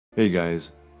Hey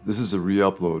guys, this is a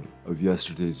re-upload of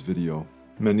yesterday's video.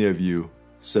 Many of you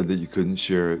said that you couldn't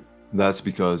share it. That's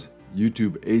because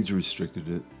YouTube age restricted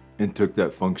it and took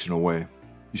that function away.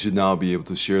 You should now be able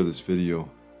to share this video.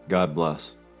 God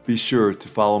bless. Be sure to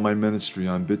follow my ministry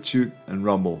on BitChute and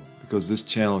Rumble because this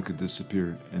channel could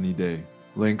disappear any day.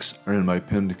 Links are in my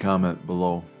pinned comment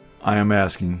below. I am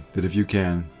asking that if you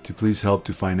can, to please help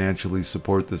to financially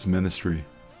support this ministry.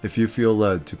 If you feel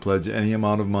led to pledge any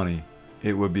amount of money,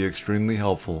 it would be extremely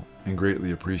helpful and greatly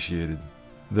appreciated.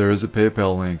 There is a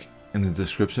PayPal link in the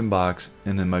description box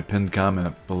and in my pinned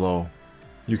comment below.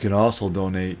 You can also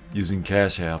donate using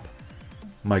Cash App.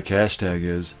 My cash tag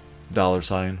is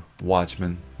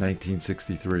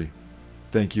 $Watchman1963.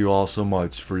 Thank you all so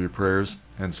much for your prayers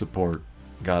and support.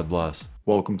 God bless.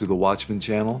 Welcome to the Watchman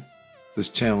channel. This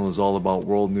channel is all about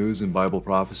world news and Bible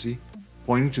prophecy,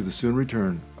 pointing to the soon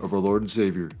return of our Lord and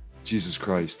Savior, Jesus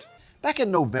Christ. Back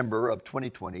in November of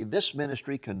 2020, this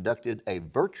ministry conducted a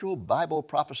virtual Bible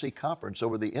prophecy conference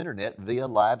over the internet via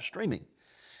live streaming.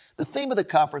 The theme of the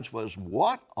conference was,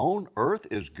 "What on earth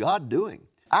is God doing?"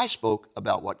 I spoke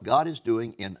about what God is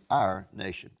doing in our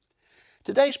nation.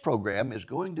 Today's program is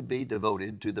going to be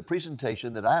devoted to the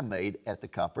presentation that I made at the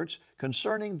conference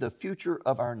concerning the future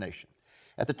of our nation.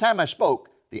 At the time I spoke,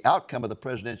 the outcome of the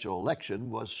presidential election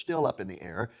was still up in the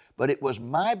air, but it was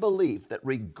my belief that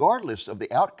regardless of the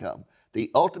outcome,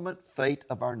 the ultimate fate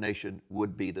of our nation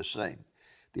would be the same.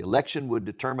 The election would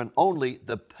determine only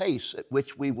the pace at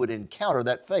which we would encounter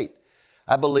that fate.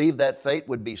 I believe that fate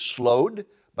would be slowed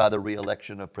by the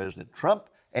re-election of President Trump,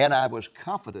 and I was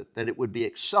confident that it would be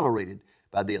accelerated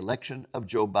by the election of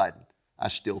Joe Biden. I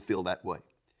still feel that way.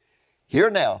 Here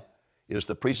now is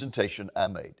the presentation I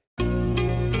made.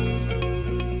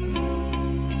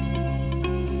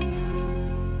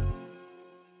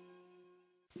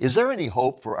 Is there any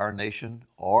hope for our nation,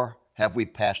 or have we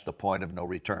passed the point of no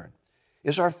return?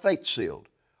 Is our fate sealed?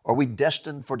 Are we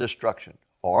destined for destruction?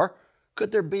 Or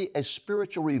could there be a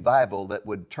spiritual revival that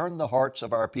would turn the hearts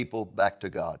of our people back to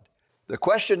God? The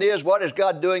question is, what is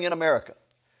God doing in America?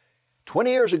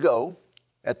 20 years ago,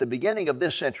 at the beginning of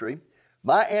this century,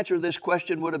 my answer to this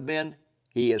question would have been,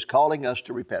 He is calling us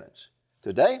to repentance.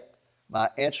 Today,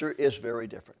 my answer is very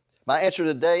different. My answer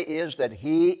today is that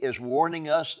He is warning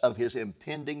us of His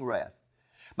impending wrath.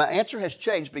 My answer has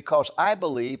changed because I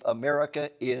believe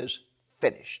America is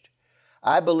finished.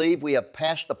 I believe we have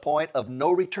passed the point of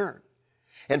no return.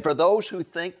 And for those who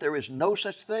think there is no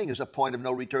such thing as a point of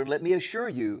no return, let me assure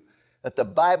you that the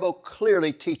Bible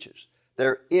clearly teaches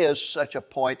there is such a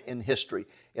point in history,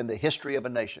 in the history of a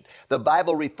nation. The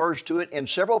Bible refers to it in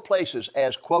several places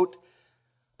as, quote,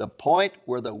 the point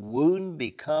where the wound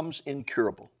becomes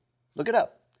incurable. Look it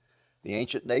up. The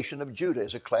ancient nation of Judah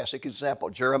is a classic example.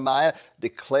 Jeremiah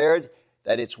declared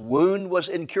that its wound was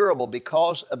incurable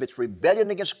because of its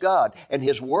rebellion against God and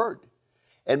His Word.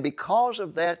 And because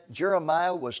of that,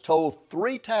 Jeremiah was told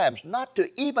 3 times not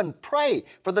to even pray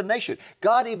for the nation.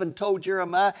 God even told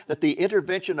Jeremiah that the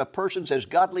intervention of persons as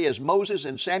godly as Moses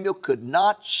and Samuel could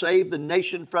not save the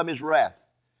nation from His wrath.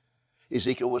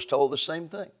 Ezekiel was told the same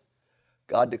thing.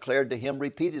 God declared to him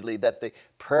repeatedly that the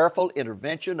prayerful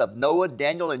intervention of Noah,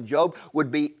 Daniel, and Job would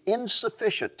be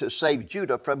insufficient to save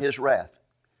Judah from His wrath.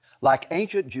 Like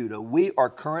ancient Judah, we are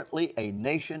currently a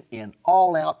nation in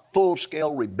all-out,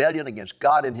 full-scale rebellion against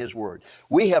God and His Word.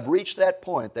 We have reached that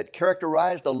point that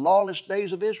characterized the lawless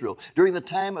days of Israel during the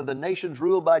time of the nations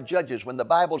ruled by judges, when the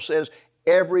Bible says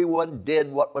everyone did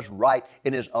what was right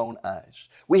in his own eyes.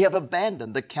 We have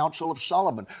abandoned the counsel of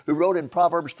Solomon, who wrote in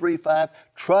Proverbs 3:5,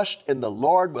 "Trust in the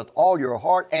Lord with all your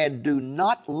heart and do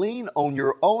not lean on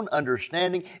your own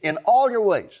understanding. In all your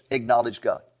ways, acknowledge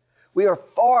God." We are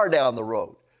far down the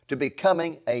road to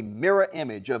becoming a mirror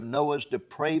image of Noah's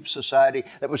depraved society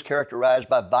that was characterized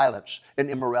by violence and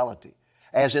immorality.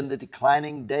 As in the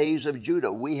declining days of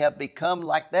Judah, we have become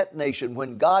like that nation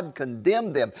when God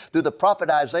condemned them through the prophet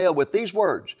Isaiah with these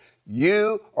words,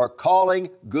 "You are calling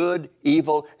good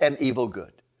evil and evil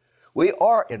good." We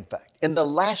are, in fact, in the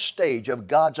last stage of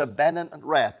God's abandonment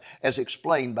wrath, as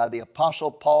explained by the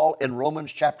Apostle Paul in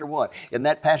Romans chapter 1. In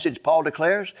that passage, Paul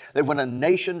declares that when a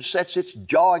nation sets its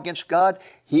jaw against God,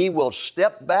 He will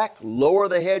step back, lower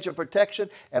the hedge of protection,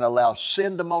 and allow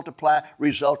sin to multiply,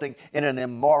 resulting in an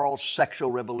immoral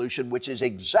sexual revolution, which is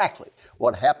exactly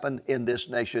what happened in this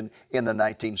nation in the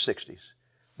 1960s.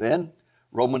 Then,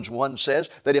 Romans 1 says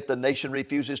that if the nation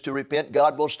refuses to repent,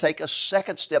 God will take a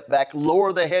second step back,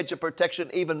 lower the hedge of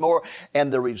protection even more,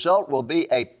 and the result will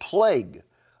be a plague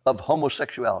of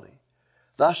homosexuality.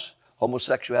 Thus,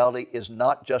 homosexuality is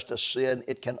not just a sin,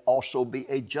 it can also be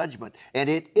a judgment. And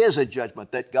it is a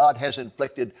judgment that God has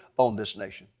inflicted on this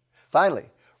nation. Finally,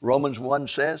 Romans 1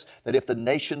 says that if the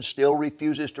nation still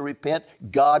refuses to repent,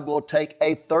 God will take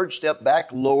a third step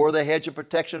back, lower the hedge of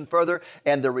protection further,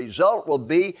 and the result will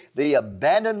be the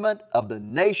abandonment of the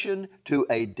nation to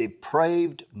a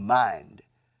depraved mind.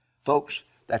 Folks,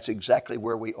 that's exactly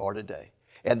where we are today.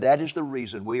 And that is the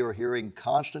reason we are hearing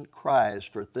constant cries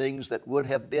for things that would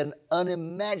have been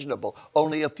unimaginable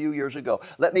only a few years ago.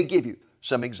 Let me give you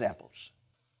some examples.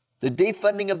 The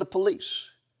defunding of the police.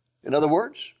 In other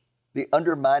words, the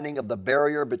undermining of the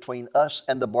barrier between us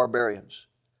and the barbarians.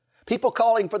 People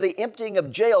calling for the emptying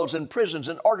of jails and prisons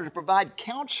in order to provide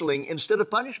counseling instead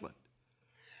of punishment.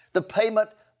 The payment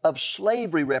of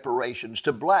slavery reparations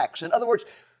to blacks. In other words,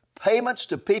 payments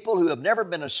to people who have never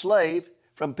been a slave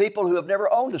from people who have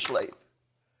never owned a slave.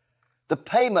 The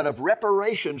payment of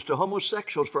reparations to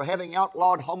homosexuals for having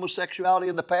outlawed homosexuality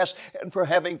in the past and for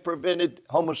having prevented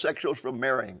homosexuals from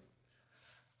marrying.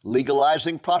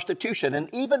 Legalizing prostitution and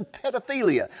even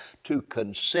pedophilia to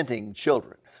consenting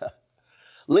children.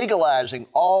 Legalizing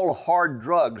all hard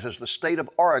drugs as the state of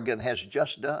Oregon has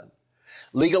just done.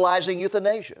 Legalizing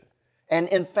euthanasia and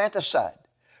infanticide.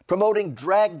 Promoting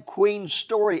drag queen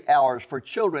story hours for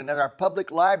children in our public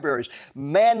libraries.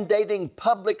 Mandating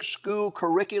public school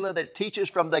curricula that teaches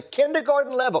from the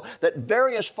kindergarten level that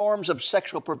various forms of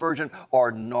sexual perversion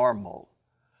are normal.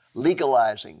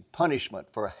 Legalizing punishment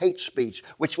for hate speech,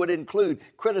 which would include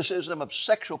criticism of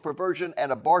sexual perversion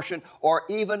and abortion, or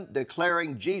even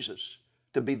declaring Jesus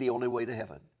to be the only way to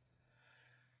heaven.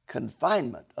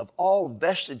 Confinement of all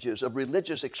vestiges of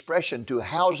religious expression to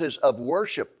houses of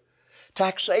worship.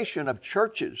 Taxation of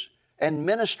churches and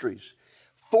ministries.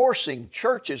 Forcing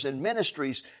churches and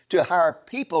ministries to hire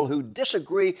people who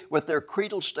disagree with their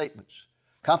creedal statements.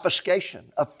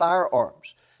 Confiscation of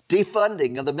firearms.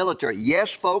 Defunding of the military.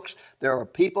 Yes, folks, there are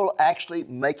people actually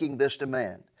making this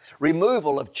demand.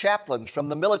 Removal of chaplains from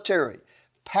the military.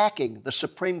 Packing the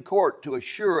Supreme Court to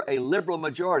assure a liberal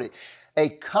majority. A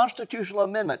constitutional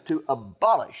amendment to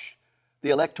abolish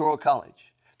the Electoral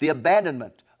College. The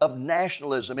abandonment of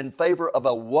nationalism in favor of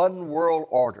a one world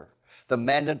order. The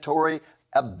mandatory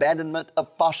abandonment of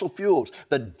fossil fuels,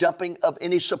 the dumping of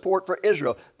any support for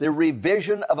Israel, the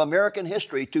revision of American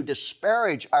history to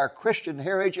disparage our Christian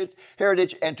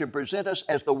heritage and to present us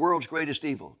as the world's greatest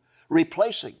evil,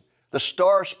 replacing the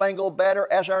Star-Spangled Banner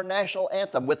as our national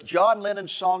anthem with John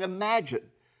Lennon's song Imagine,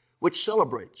 which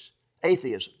celebrates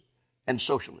atheism and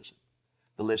socialism.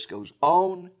 The list goes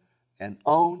on, and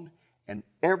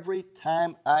every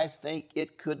time I think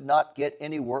it could not get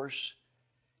any worse,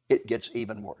 it gets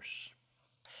even worse.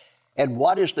 And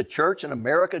what is the church in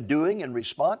America doing in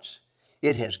response?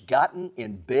 It has gotten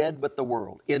in bed with the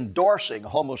world, endorsing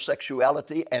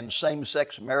homosexuality and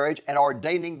same-sex marriage and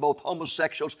ordaining both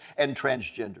homosexuals and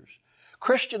transgenders.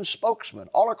 Christian spokesmen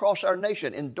all across our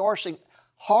nation endorsing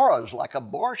horrors like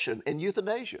abortion and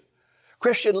euthanasia.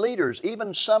 Christian leaders,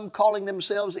 even some calling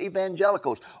themselves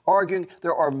evangelicals, arguing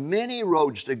there are many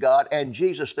roads to God and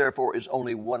Jesus, therefore, is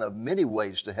only one of many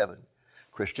ways to heaven.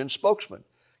 Christian spokesmen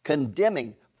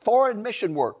condemning foreign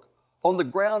mission work on the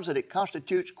grounds that it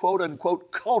constitutes, quote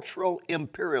unquote, cultural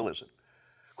imperialism.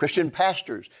 Christian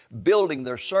pastors building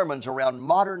their sermons around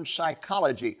modern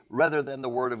psychology rather than the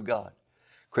Word of God.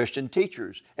 Christian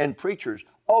teachers and preachers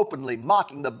openly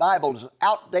mocking the Bible as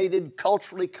outdated,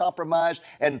 culturally compromised,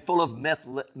 and full of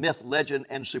myth, legend,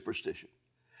 and superstition.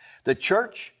 The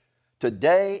church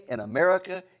today in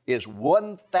America is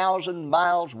 1,000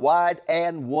 miles wide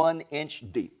and 1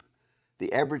 inch deep.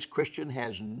 The average Christian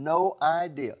has no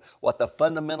idea what the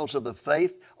fundamentals of the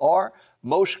faith are.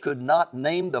 Most could not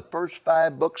name the first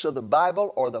 5 books of the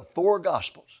Bible or the 4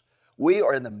 Gospels. We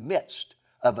are in the midst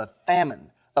of a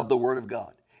famine of the Word of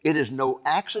God. It is no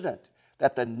accident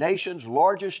that the nation's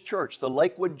largest church, the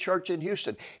Lakewood Church in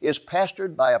Houston, is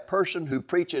pastored by a person who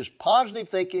preaches positive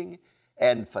thinking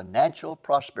and financial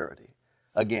prosperity.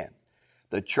 Again,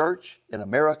 the church in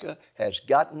America has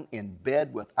gotten in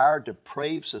bed with our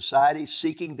depraved society,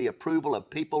 seeking the approval of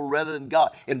people rather than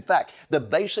God. In fact, the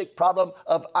basic problem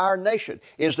of our nation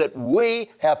is that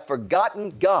we have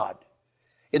forgotten God.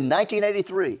 In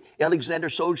 1983, Alexander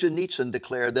Solzhenitsyn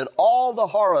declared that all the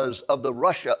horrors of the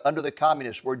Russia under the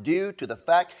communists were due to the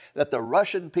fact that the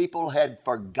Russian people had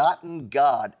forgotten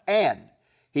God. And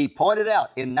he pointed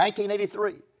out in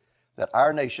 1983 that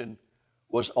our nation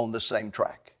was on the same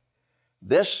track.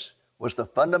 This was the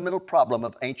fundamental problem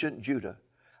of ancient Judah.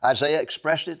 Isaiah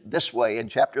expressed it this way in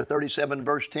chapter 37,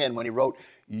 verse 10, when he wrote,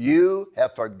 "You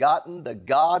have forgotten the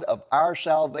God of our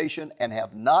salvation and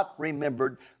have not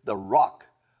remembered the rock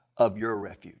of your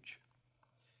refuge."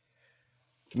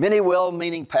 Many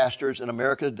well-meaning pastors in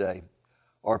America today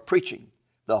are preaching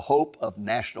the hope of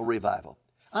national revival.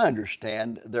 I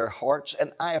understand their hearts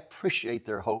and I appreciate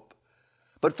their hope.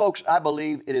 But folks, I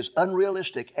believe it is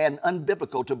unrealistic and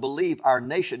unbiblical to believe our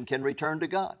nation can return to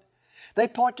God. They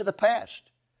point to the past,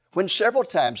 when several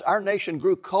times our nation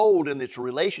grew cold in its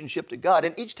relationship to God,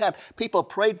 and each time people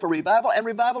prayed for revival and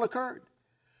revival occurred.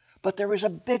 But there is a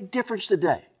big difference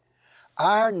today.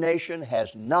 Our nation has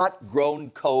not grown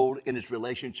cold in its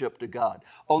relationship to God.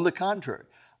 On the contrary,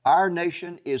 our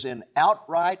nation is in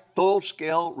outright,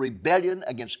 full-scale rebellion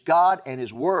against God and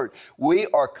His Word. We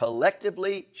are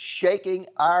collectively shaking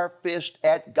our fist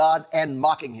at God and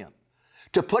mocking Him.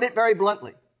 To put it very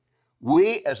bluntly,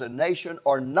 we as a nation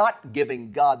are not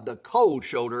giving God the cold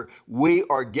shoulder, we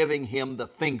are giving Him the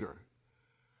finger.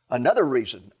 Another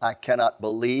reason I cannot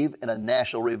believe in a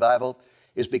national revival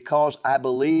is because I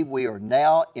believe we are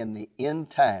now in the end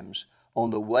times,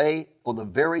 on the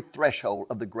very threshold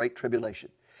of the Great Tribulation.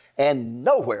 And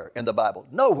nowhere in the Bible,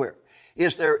 nowhere,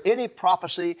 is there any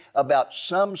prophecy about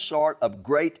some sort of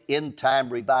great end time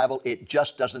revival. It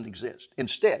just doesn't exist.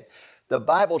 Instead, the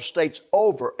Bible states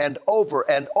over and over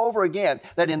and over again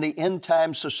that in the end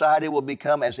time society will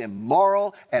become as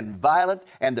immoral and violent,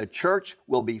 and the church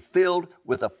will be filled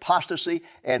with apostasy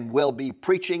and will be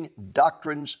preaching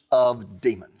doctrines of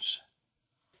demons.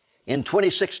 In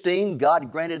 2016,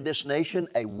 God granted this nation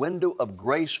a window of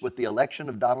grace with the election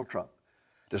of Donald Trump.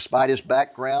 Despite his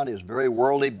background, his very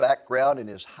worldly background, and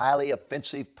his highly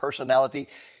offensive personality,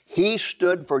 he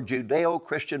stood for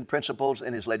Judeo-Christian principles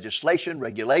in his legislation,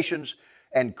 regulations,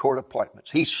 and court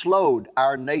appointments. He slowed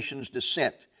our nation's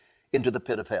descent into the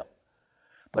pit of hell.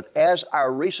 But as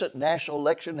our recent national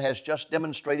election has just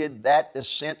demonstrated, that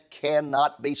descent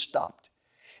cannot be stopped.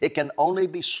 It can only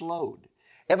be slowed.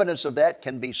 Evidence of that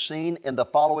can be seen in the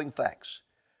following facts.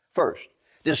 First,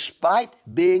 despite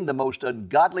being the most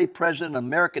ungodly president in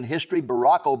American history,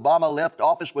 Barack Obama left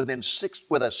office with a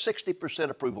 60%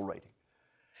 approval rating.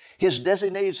 His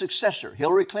designated successor,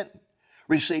 Hillary Clinton,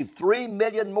 received 3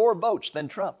 million more votes than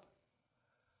Trump.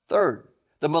 Third,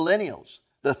 the millennials,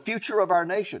 the future of our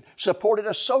nation, supported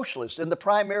a socialist in the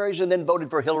primaries and then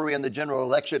voted for Hillary in the general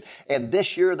election. And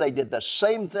this year they did the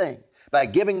same thing by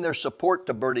giving their support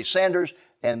to Bernie Sanders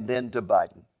and then to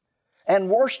Biden.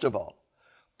 And worst of all,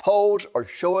 polls are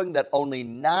showing that only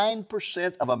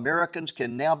 9% of Americans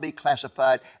can now be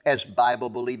classified as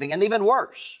Bible-believing. And even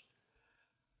worse,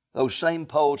 those same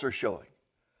polls are showing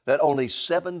that only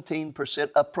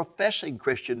 17% of professing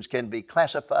Christians can be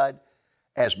classified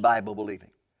as Bible-believing.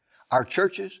 Our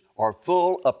churches are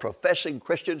full of professing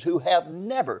Christians who have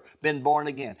never been born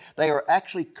again. They are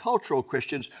actually cultural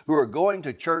Christians who are going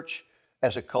to church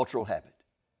as a cultural habit.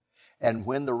 And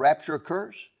when the rapture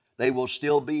occurs, they will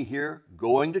still be here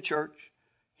going to church,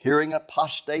 hearing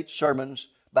apostate sermons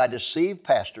by deceived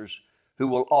pastors who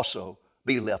will also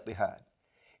be left behind.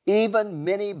 Even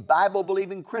many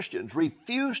Bible-believing Christians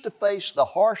refuse to face the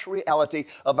harsh reality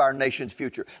of our nation's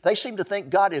future. They seem to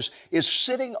think God is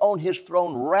sitting on His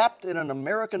throne wrapped in an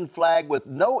American flag with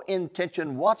no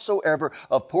intention whatsoever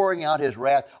of pouring out His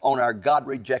wrath on our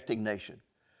God-rejecting nation.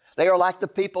 They are like the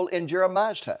people in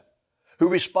Jeremiah's time, who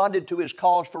responded to his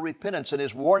calls for repentance and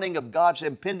his warning of God's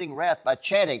impending wrath by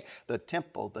chanting, "The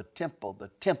temple, the temple, the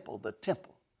temple, the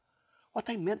temple." What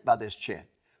they meant by this chant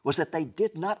was that they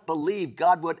did not believe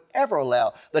God would ever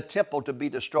allow the temple to be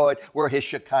destroyed where His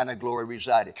Shekinah glory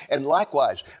resided. And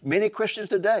likewise, many Christians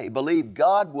today believe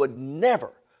God would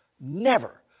never,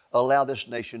 never allow this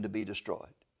nation to be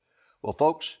destroyed. Well,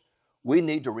 folks, we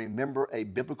need to remember a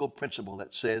biblical principle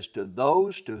that says, to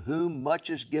those to whom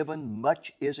much is given,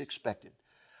 much is expected.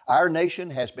 Our nation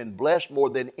has been blessed more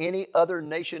than any other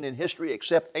nation in history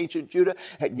except ancient Judah,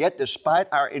 and yet despite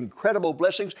our incredible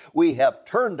blessings, we have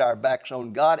turned our backs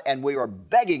on God and we are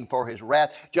begging for His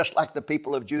wrath just like the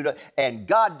people of Judah, and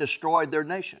God destroyed their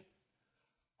nation.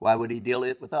 Why would He deal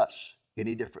it with us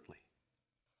any differently?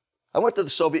 I went to the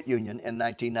Soviet Union in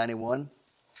 1991,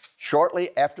 shortly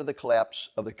after the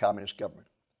collapse of the communist government.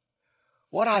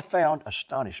 What I found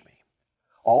astonished me.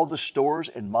 All the stores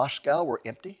in Moscow were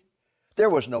empty. There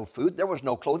was no food, there was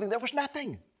no clothing, there was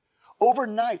nothing.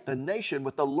 Overnight, the nation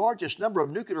with the largest number of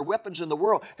nuclear weapons in the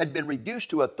world had been reduced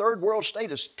to a third world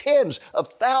status. Tens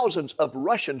of thousands of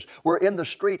Russians were in the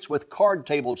streets with card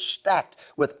tables stacked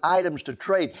with items to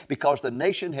trade because the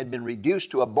nation had been reduced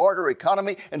to a barter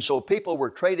economy, and so people were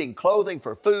trading clothing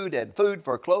for food and food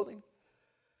for clothing.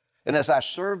 And as I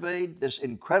surveyed this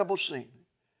incredible scene,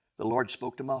 the Lord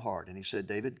spoke to my heart and He said,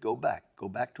 "David, go back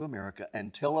to America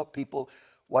and tell people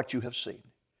what you have seen.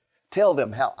 Tell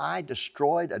them how I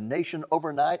destroyed a nation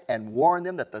overnight and warn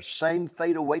them that the same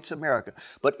fate awaits America.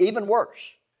 But even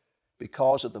worse,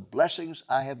 because of the blessings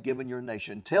I have given your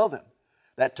nation. Tell them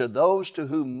that to those to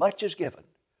whom much is given,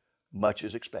 much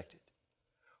is expected.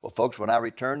 Well, folks, when I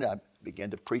returned, I began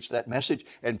to preach that message,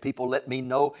 and people let me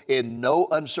know in no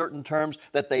uncertain terms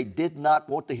that they did not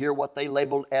want to hear what they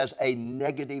labeled as a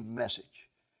negative message.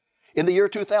 In the year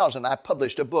 2000, I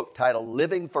published a book titled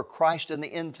Living for Christ in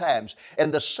the End Times,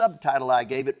 and the subtitle I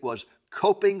gave it was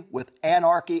Coping with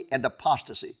Anarchy and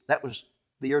Apostasy. That was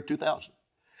the year 2000.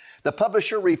 The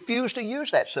publisher refused to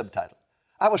use that subtitle.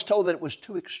 I was told that it was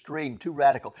too extreme, too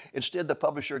radical. Instead, the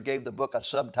publisher gave the book a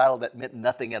subtitle that meant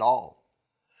nothing at all.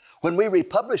 When we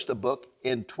republished the book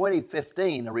in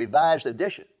 2015, a revised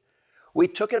edition, we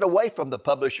took it away from the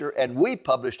publisher and we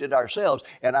published it ourselves,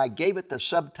 and I gave it the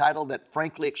subtitle that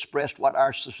frankly expressed what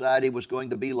our society was going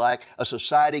to be like, a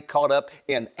society caught up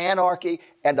in anarchy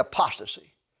and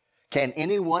apostasy. Can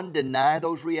anyone deny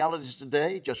those realities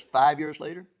today, just 5 years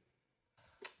later?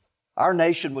 Our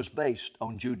nation was based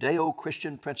on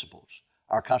Judeo-Christian principles.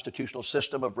 Our constitutional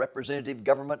system of representative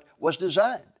government was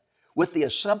designed with the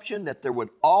assumption that there would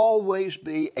always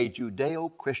be a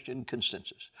Judeo-Christian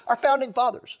consensus. Our founding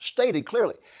fathers stated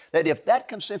clearly that if that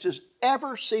consensus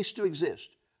ever ceased to exist,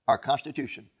 our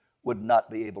Constitution would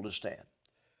not be able to stand.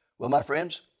 Well, my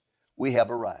friends, we have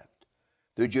arrived.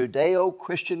 The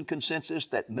Judeo-Christian consensus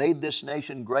that made this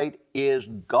nation great is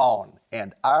gone,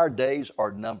 and our days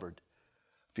are numbered.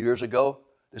 A few years ago,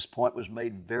 this point was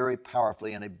made very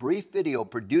powerfully in a brief video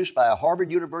produced by a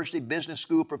Harvard University Business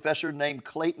School professor named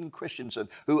Clayton Christensen,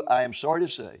 who, I am sorry to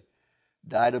say,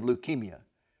 died of leukemia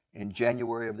in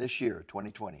January of this year,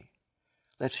 2020.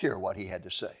 Let's hear what he had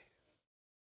to say.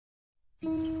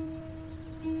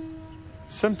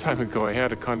 Some time ago, I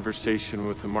had a conversation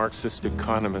with a Marxist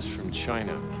economist from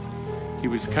China. He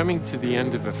was coming to the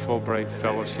end of a Fulbright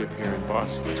fellowship here in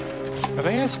Boston. But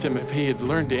I asked him if he had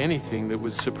learned anything that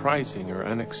was surprising or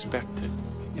unexpected.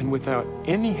 And without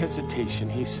any hesitation,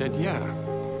 he said, yeah.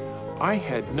 I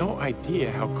had no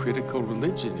idea how critical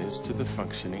religion is to the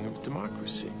functioning of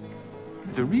democracy.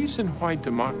 The reason why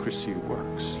democracy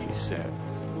works, he said,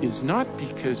 is not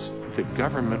because the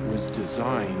government was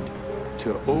designed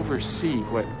to oversee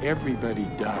what everybody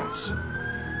does,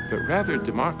 but rather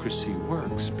democracy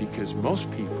works because most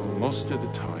people, most of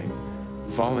the time,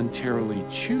 voluntarily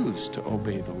choose to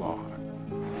obey the law.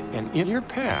 And in your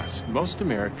past, most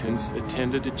Americans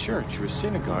attended a church or a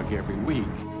synagogue every week,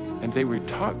 and they were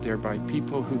taught there by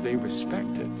people who they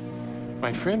respected.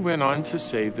 My friend went on to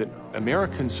say that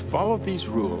Americans followed these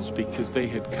rules because they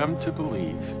had come to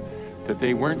believe that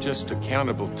they weren't just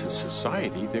accountable to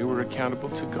society, they were accountable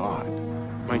to God.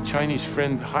 My Chinese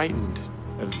friend heightened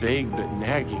a vague but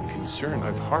nagging concern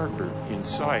I've harbored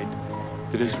inside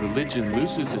that as religion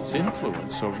loses its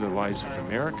influence over the lives of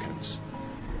Americans,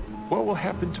 what will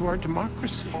happen to our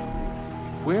democracy?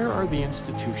 Where are the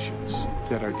institutions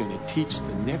that are going to teach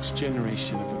the next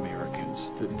generation of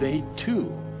Americans that they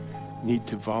too need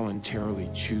to voluntarily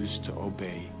choose to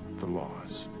obey the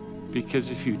laws?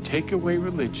 Because if you take away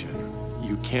religion,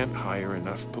 you can't hire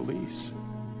enough police.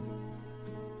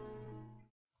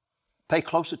 Pay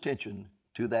close attention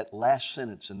to that last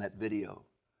sentence in that video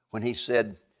when he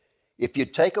said, if you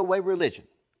take away religion,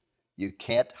 you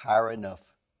can't hire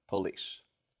enough police.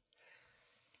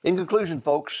 In conclusion,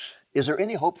 folks, is there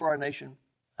any hope for our nation?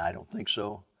 I don't think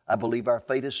so. I believe our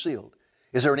fate is sealed.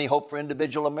 Is there any hope for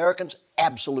individual Americans?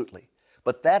 Absolutely.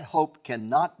 But that hope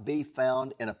cannot be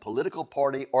found in a political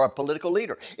party or a political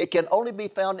leader. It can only be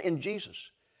found in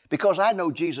Jesus. Because I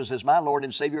know Jesus is my Lord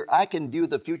and Savior, I can view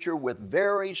the future with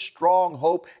very strong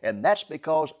hope, and that's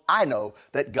because I know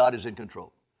that God is in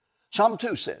control. Psalm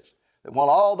 2 says that while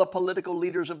all the political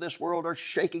leaders of this world are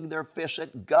shaking their fists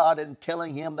at God and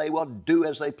telling Him they will do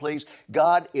as they please,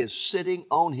 God is sitting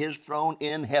on His throne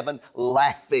in heaven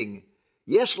laughing.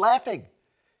 Yes, laughing.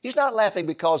 He's not laughing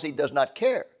because He does not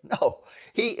care. No,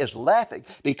 He is laughing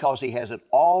because He has it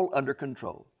all under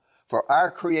control. For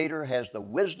our Creator has the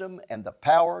wisdom and the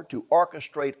power to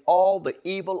orchestrate all the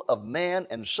evil of man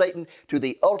and Satan to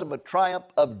the ultimate triumph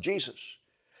of Jesus.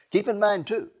 Keep in mind,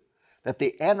 too, that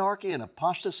the anarchy and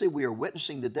apostasy we are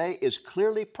witnessing today is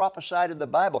clearly prophesied in the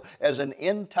Bible as an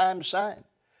end-time sign.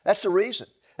 That's the reason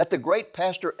that the great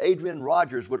pastor Adrian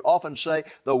Rogers would often say,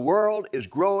 the world is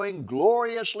growing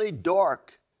gloriously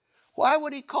dark. Why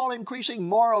would he call increasing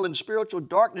moral and spiritual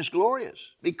darkness glorious?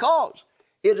 Because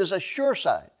it is a sure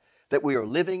sign that we are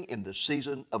living in the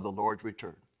season of the Lord's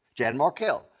return. Jan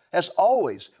Markell has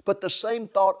always put the same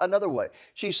thought another way.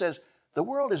 She says, the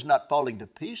world is not falling to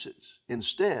pieces.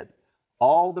 Instead,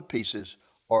 all the pieces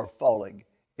are falling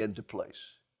into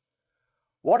place.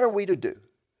 What are we to do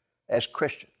as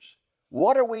Christians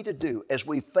What are we to do as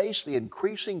we face the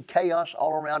increasing chaos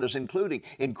all around us, including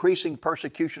increasing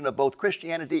persecution of both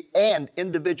Christianity and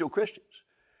individual Christians?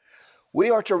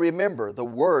 We are to remember the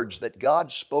words that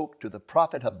God spoke to the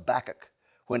prophet Habakkuk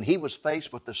when he was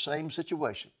faced with the same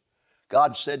situation.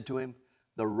 God said to him,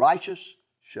 "The righteous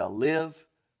shall live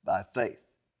by faith."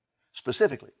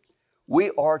 Specifically,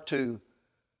 we are to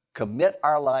commit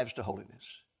our lives to holiness.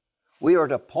 We are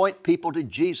to point people to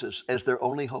Jesus as their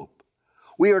only hope.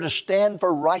 We are to stand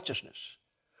for righteousness.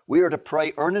 We are to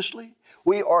pray earnestly.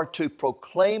 We are to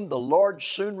proclaim the Lord's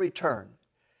soon return.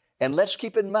 And let's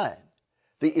keep in mind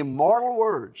the immortal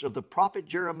words of the prophet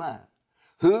Jeremiah,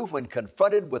 who, when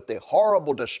confronted with the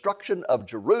horrible destruction of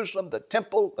Jerusalem, the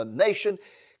temple, the nation,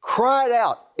 cried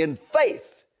out in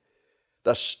faith,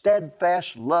 "The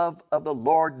steadfast love of the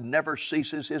Lord never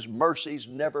ceases. His mercies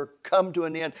never come to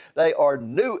an end. They are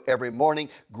new every morning.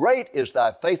 Great is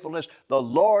thy faithfulness. The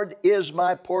Lord is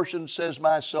my portion, says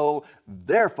my soul.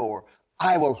 Therefore,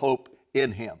 I will hope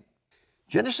in him."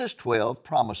 Genesis 12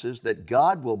 promises that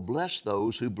God will bless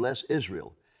those who bless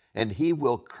Israel, and he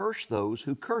will curse those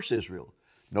who curse Israel.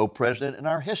 No president in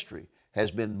our history has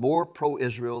been more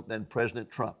pro-Israel than President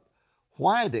Trump.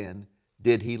 Why then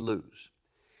did he lose?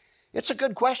 It's a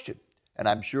good question, and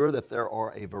I'm sure that there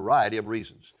are a variety of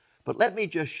reasons. But let me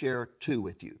just share two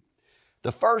with you.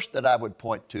 The first that I would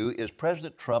point to is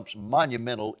President Trump's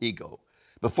monumental ego.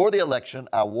 Before the election,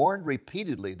 I warned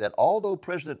repeatedly that although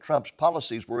President Trump's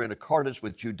policies were in accordance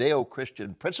with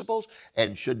Judeo-Christian principles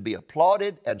and should be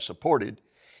applauded and supported,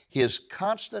 his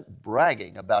constant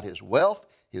bragging about his wealth,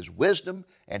 his wisdom,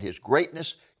 and his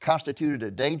greatness constituted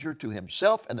a danger to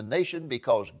himself and the nation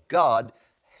because God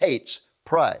hates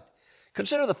pride.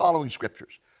 Consider the following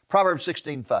scriptures. Proverbs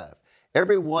 16:5.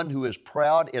 Everyone who is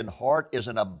proud in heart is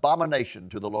an abomination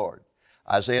to the Lord.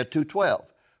 Isaiah 2:12.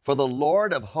 For the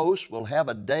Lord of hosts will have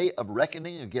a day of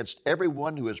reckoning against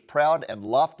everyone who is proud and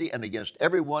lofty, and against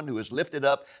everyone who is lifted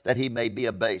up, that he may be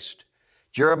abased.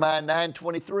 Jeremiah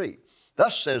 9:23.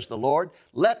 Thus says the Lord,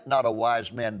 let not a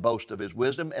wise man boast of his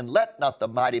wisdom, and let not the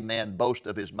mighty man boast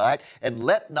of his might, and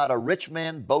let not a rich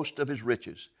man boast of his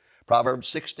riches. Proverbs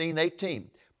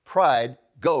 16:18. Pride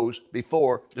goes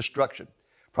before destruction.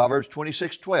 Proverbs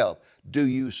 26:12. Do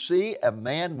you see a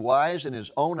man wise in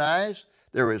his own eyes?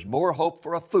 There is more hope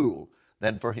for a fool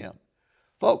than for him.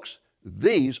 Folks,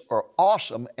 these are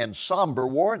awesome and somber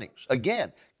warnings.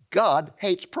 Again, God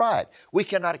hates pride. We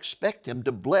cannot expect him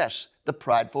to bless the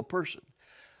prideful person.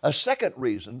 A second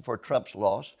reason for Trump's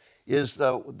loss is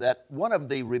that one of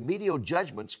the remedial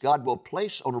judgments God will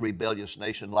place on a rebellious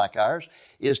nation like ours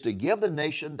is to give the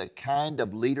nation the kind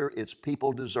of leader its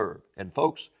people deserve. And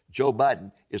folks, Joe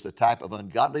Biden is the type of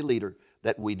ungodly leader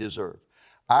that we deserve.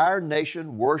 Our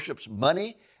nation worships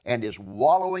money and is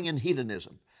wallowing in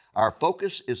hedonism. Our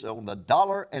focus is on the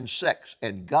dollar and sex,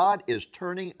 and God is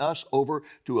turning us over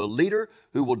to a leader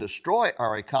who will destroy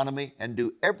our economy and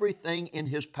do everything in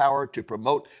his power to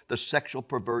promote the sexual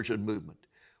perversion movement.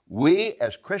 We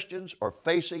as Christians are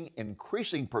facing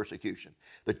increasing persecution.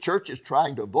 The church is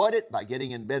trying to avoid it by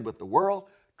getting in bed with the world.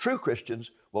 True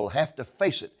Christians will have to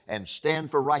face it and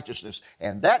stand for righteousness,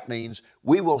 and that means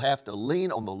we will have to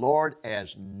lean on the Lord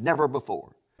as never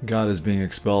before. God is being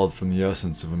expelled from the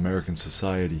essence of American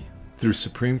society. Through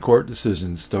Supreme Court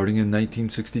decisions starting in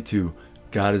 1962,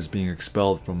 God is being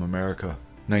expelled from America.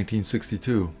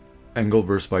 1962, Engel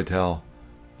v. Vital.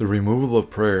 The removal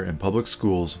of prayer in public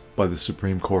schools by the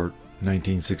Supreme Court.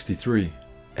 1963,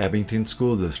 Abington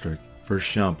School District v.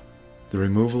 Schempp. The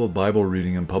removal of Bible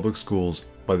reading in public schools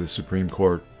by the Supreme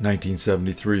Court.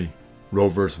 1973, Roe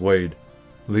v. Wade.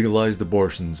 Legalized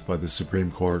abortions by the Supreme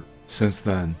Court. Since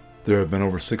then, there have been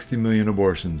over 60 million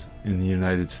abortions in the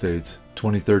United States.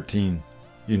 2013,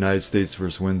 United States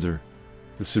v. Windsor.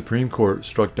 The Supreme Court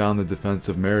struck down the Defense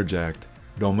of Marriage Act.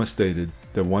 DOMA stated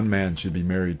that one man should be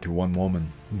married to one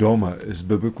woman. DOMA is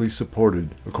biblically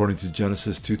supported according to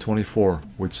Genesis 2:24,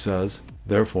 which says,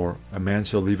 Therefore a man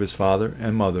shall leave his father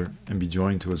and mother and be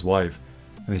joined to his wife,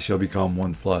 and they shall become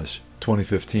one flesh.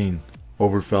 2015,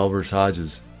 Oberfell v.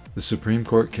 Hodges. The Supreme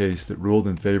Court case that ruled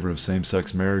in favor of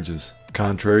same-sex marriages.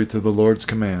 Contrary to the Lord's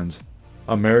commands,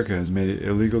 America has made it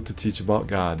illegal to teach about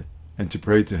God and to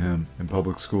pray to Him in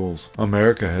public schools.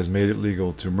 America has made it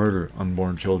legal to murder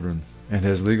unborn children and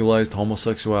has legalized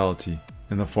homosexuality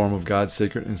in the form of God's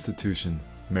sacred institution,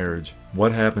 marriage.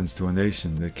 What happens to a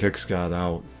nation that kicks God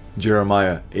out?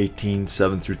 Jeremiah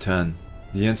 18:7-10.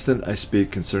 The instant I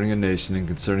speak concerning a nation and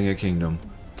concerning a kingdom,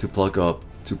 to pluck up,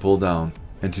 to pull down,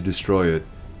 and to destroy it,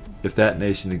 if that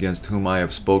nation against whom I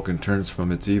have spoken turns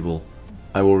from its evil,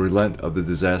 I will relent of the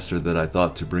disaster that I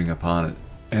thought to bring upon it.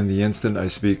 And the instant I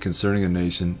speak concerning a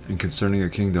nation and concerning a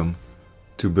kingdom,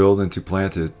 to build and to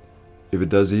plant it, if it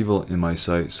does evil in my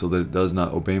sight so that it does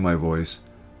not obey my voice,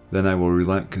 then I will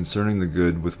relent concerning the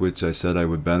good with which I said I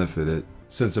would benefit it.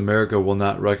 Since America will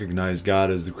not recognize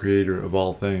God as the creator of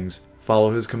all things,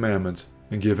 follow his commandments,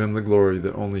 and give him the glory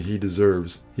that only he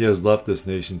deserves, he has left this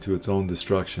nation to its own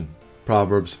destruction.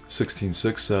 Proverbs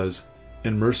 16:6 says,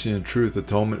 "In mercy and truth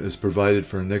atonement is provided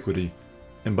for iniquity,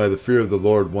 and by the fear of the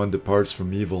Lord one departs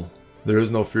from evil." There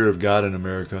is no fear of God in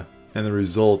America, and the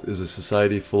result is a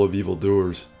society full of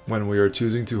evildoers. When we are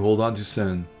choosing to hold on to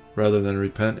sin, rather than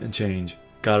repent and change,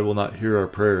 God will not hear our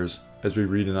prayers, as we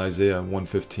read in Isaiah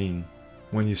 1:15.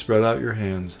 "When you spread out your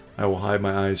hands, I will hide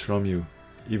my eyes from you.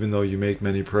 Even though you make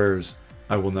many prayers,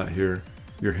 I will not hear.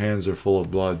 Your hands are full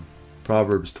of blood."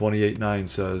 Proverbs 28:9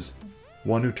 says,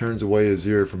 "One who turns away his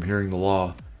ear from hearing the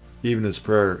law, even his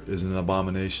prayer is an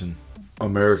abomination."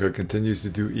 America continues to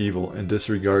do evil and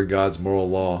disregard God's moral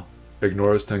law,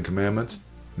 ignore his 10 commandments,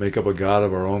 make up a God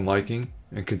of our own liking,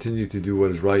 and continue to do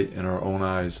what is right in our own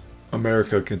eyes.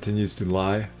 America continues to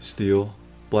lie, steal,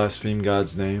 blaspheme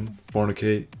God's name,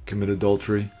 fornicate, commit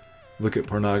adultery, look at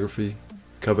pornography,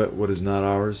 covet what is not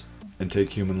ours, and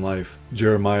take human life.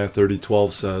 Jeremiah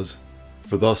 30:12 says,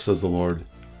 "For thus says the Lord,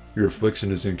 your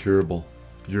affliction is incurable,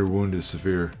 your wound is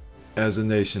severe." As a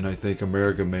nation, I think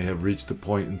America may have reached the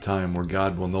point in time where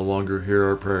God will no longer hear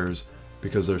our prayers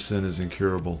because our sin is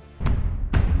incurable.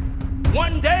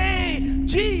 One day,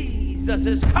 Jesus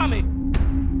is coming.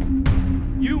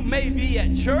 You may be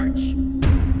at church.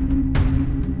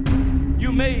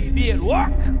 You may be at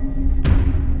work.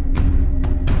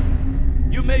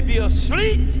 You may be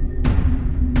asleep.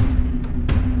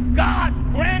 God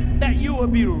grant that you will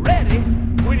be ready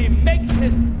when he makes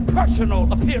his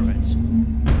personal appearance.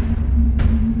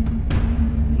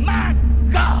 My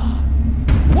God,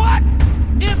 what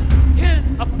if his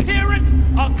appearance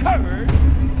occurs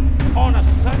on a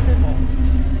Sunday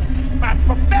morning? My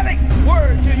prophetic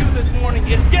word to you this morning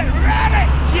is get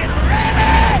ready! Get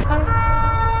ready!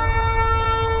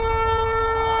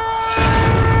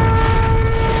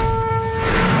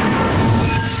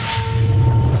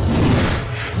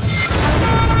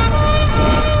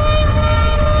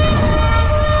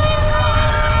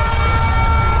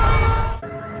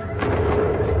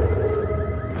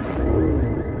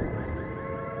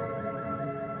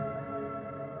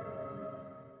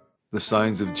 The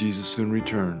signs of Jesus' soon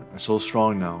return are so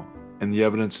strong now, and the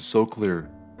evidence is so clear,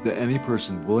 that any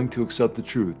person willing to accept the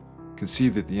truth can see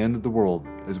that the end of the world,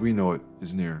 as we know it,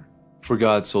 is near. For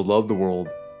God so loved the world,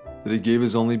 that he gave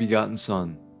his only begotten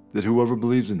Son, that whoever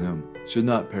believes in him should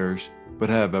not perish, but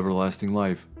have everlasting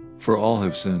life. For all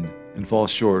have sinned, and fall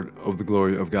short of the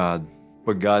glory of God.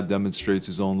 But God demonstrates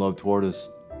his own love toward us,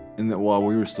 in that while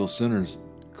we were still sinners,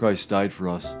 Christ died for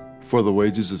us. For the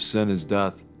wages of sin is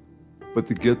death, but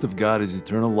the gift of God is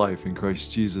eternal life in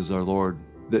Christ Jesus our Lord,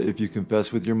 that if you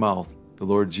confess with your mouth the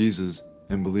Lord Jesus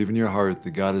and believe in your heart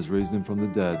that God has raised him from the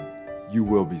dead, you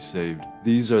will be saved.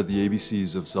 These are the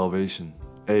ABCs of salvation.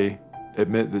 A.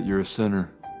 Admit that you're a sinner.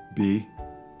 B.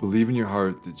 Believe in your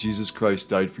heart that Jesus Christ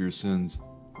died for your sins,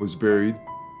 was buried,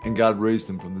 and God raised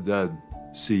him from the dead.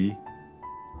 C.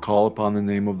 Call upon the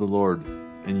name of the Lord,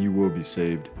 and you will be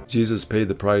saved. Jesus paid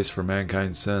the price for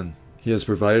mankind's sin. He has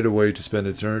provided a way to spend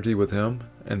eternity with him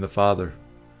and the Father.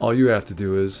 All you have to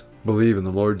do is believe in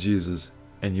the Lord Jesus,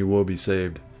 and you will be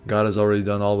saved. God has already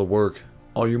done all the work.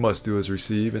 All you must do is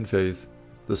receive in faith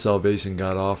the salvation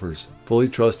God offers. Fully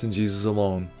trust in Jesus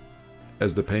alone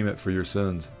as the payment for your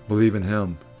sins. Believe in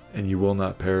him, and you will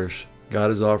not perish. God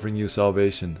is offering you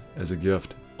salvation as a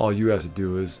gift. All you have to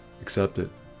do is accept it.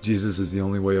 Jesus is the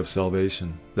only way of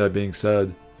salvation. That being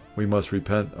said, we must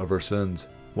repent of our sins.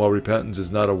 While repentance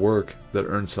is not a work that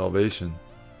earns salvation,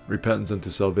 repentance unto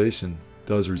salvation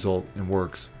does result in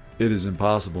works. It is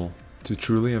impossible to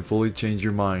truly and fully change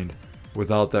your mind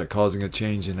without that causing a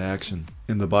change in action.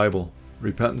 In the Bible,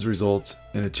 repentance results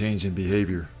in a change in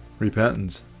behavior.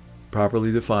 Repentance,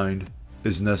 properly defined,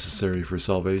 is necessary for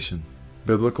salvation.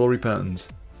 Biblical repentance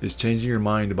is changing your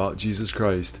mind about Jesus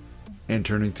Christ and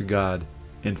turning to God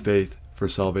in faith for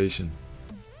salvation.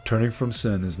 Turning from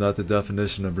sin is not the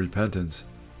definition of repentance,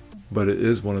 but it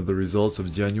is one of the results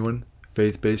of genuine,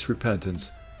 faith-based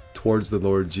repentance towards the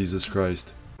Lord Jesus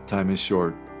Christ. Time is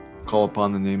short. Call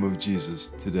upon the name of Jesus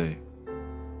today.